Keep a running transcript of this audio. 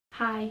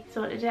Hi,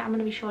 so today I'm going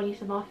to be showing you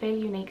some more Feel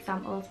Unique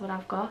samples what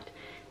I've got.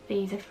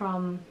 These are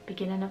from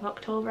beginning of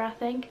October, I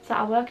think. So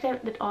I worked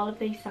out that all of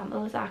these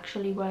samples are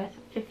actually worth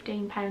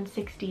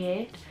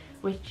 £15.68,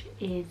 which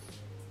is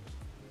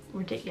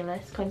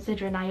ridiculous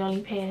considering I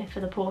only pay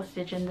for the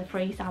postage and the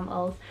free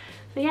samples.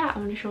 So yeah,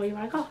 I'm going to show you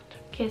what I got.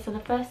 Okay, so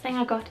the first thing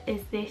I got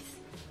is this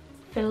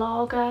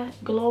Filorga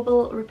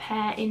Global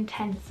Repair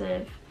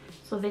Intensive.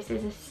 So this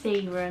is a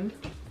serum.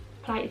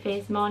 Apply to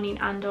face morning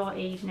and or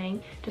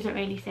evening. Doesn't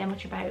really say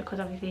much about it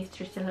because obviously it's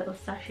just a little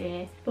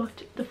sachet.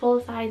 But the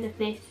full size of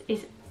this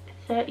is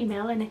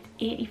 30ml and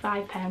it's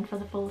 £85 for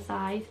the full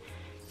size.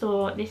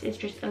 So this is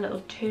just a little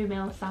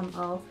 2ml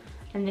sample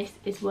and this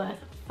is worth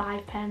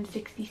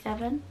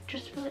 £5.67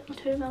 just for a little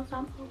 2ml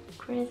sample.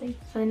 Crazy.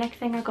 So the next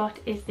thing I got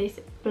is this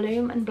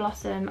Bloom and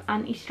Blossom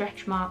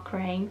anti-stretch mark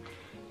cream,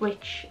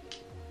 which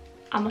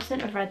I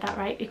mustn't have read that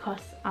right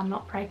because I'm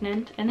not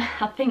pregnant, and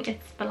I think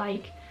it's for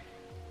like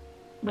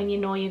when you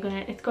know you're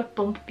gonna, it's got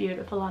Bump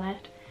Beautiful on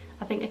it.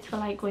 I think it's for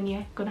like when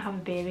you're gonna have a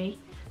baby,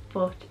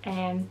 but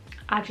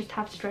I just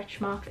have stretch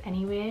marks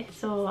anyway,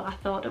 so I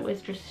thought it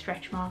was just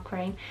stretch mark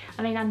cream.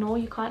 I mean, I know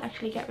you can't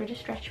actually get rid of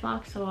stretch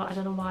marks, so I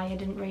don't know why I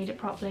didn't read it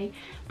properly,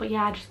 but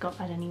yeah, I just got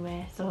that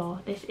anyway. So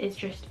this is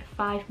just a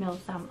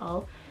 5ml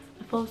sample.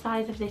 The full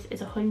size of this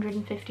is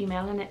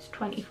 150ml and it's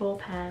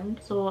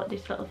 £24, so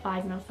this little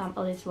 5ml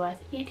sample is worth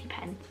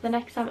 80p. The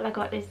next sample I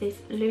got is this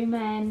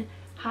Lumene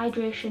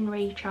Hydration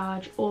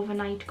Recharge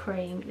Overnight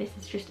Cream. This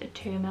is just a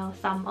 2ml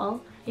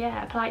sample.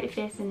 Yeah, apply to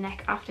face and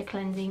neck after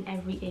cleansing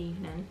every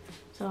evening.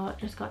 So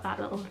just got that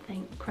little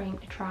thing, cream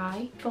to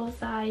try. Full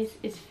size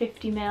is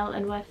 50ml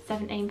and worth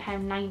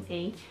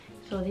 £17.90.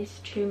 So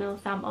this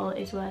 2ml sample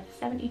is worth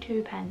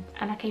 72p.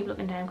 And I keep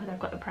looking down because I've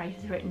got the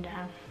prices written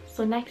down.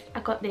 So next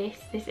I got this.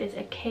 This is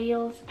a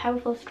Kiehl's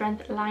Powerful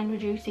Strength Line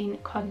Reducing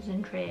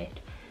Concentrate.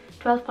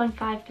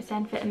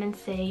 12.5% vitamin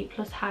C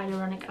plus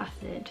hyaluronic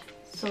acid.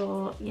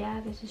 So yeah,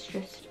 this is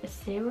just a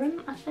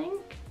serum, I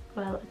think.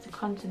 Well, it's a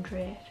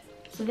concentrate.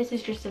 So this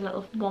is just a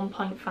little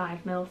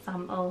 1.5ml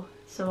sample.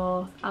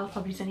 So I'll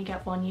probably only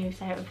get one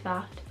use out of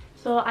that.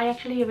 So I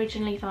actually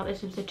originally thought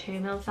this was a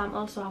 2ml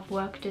sample, so I've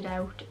worked it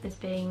out as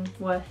being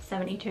worth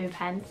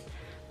 72p.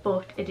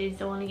 But it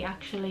is only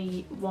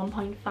actually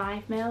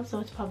 1.5ml, so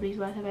it's probably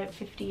worth about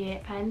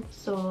 58p.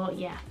 So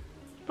yeah,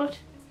 but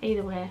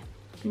either way.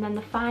 And then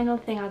the final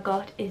thing I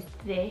got is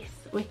this,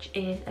 which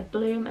is a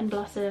Bloom and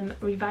Blossom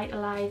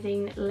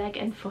Revitalising Leg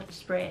and Foot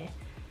Spray.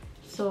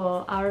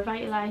 So our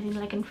Revitalising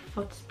Leg and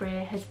Foot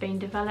Spray has been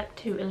developed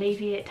to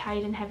alleviate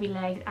tired and heavy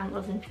legs,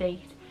 ankles and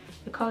feet.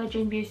 The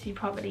collagen boosting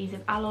properties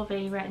of aloe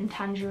vera and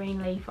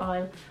tangerine leaf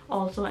oil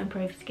also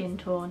improve skin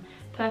tone.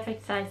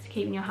 Perfect size to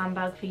keep in your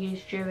handbag for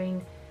use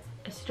during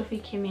a stuffy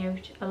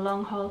commute, a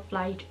long haul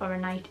flight or a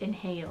night in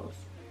heels.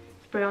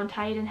 Spray on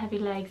tired and heavy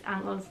legs,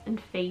 ankles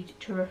and feet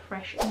to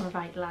refresh and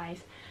revitalise.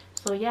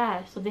 So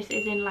yeah, so this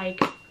is in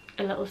like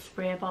a little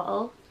spray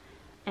bottle,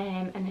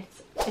 and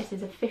this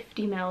is a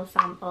 50ml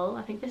sample.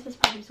 I think this is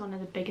probably one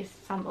of the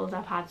biggest samples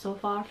I've had so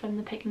far from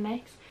the pick and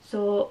mix.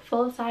 So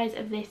full size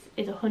of this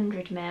is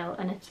 100ml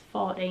and it's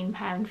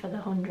 £14 for the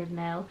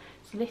 100ml.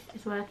 So this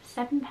is worth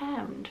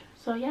 £7.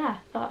 So yeah,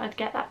 thought I'd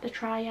get that to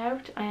try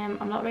out.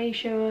 I'm not really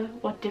sure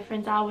what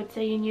difference I would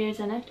see in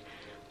using it,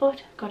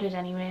 but got it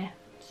anyway.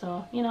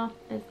 So, you know,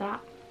 there's that.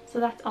 So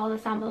that's all the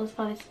samples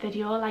for this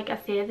video. Like I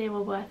say, they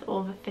were worth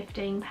over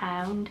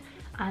 £15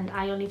 and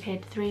I only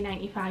paid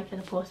 £3.95 for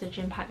the postage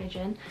and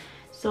packaging.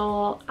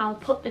 So I'll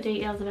put the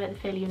details about the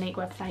Feel Unique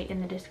website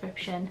in the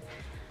description.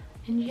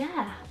 And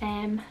yeah,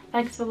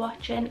 thanks for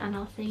watching and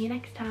I'll see you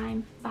next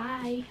time.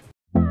 Bye!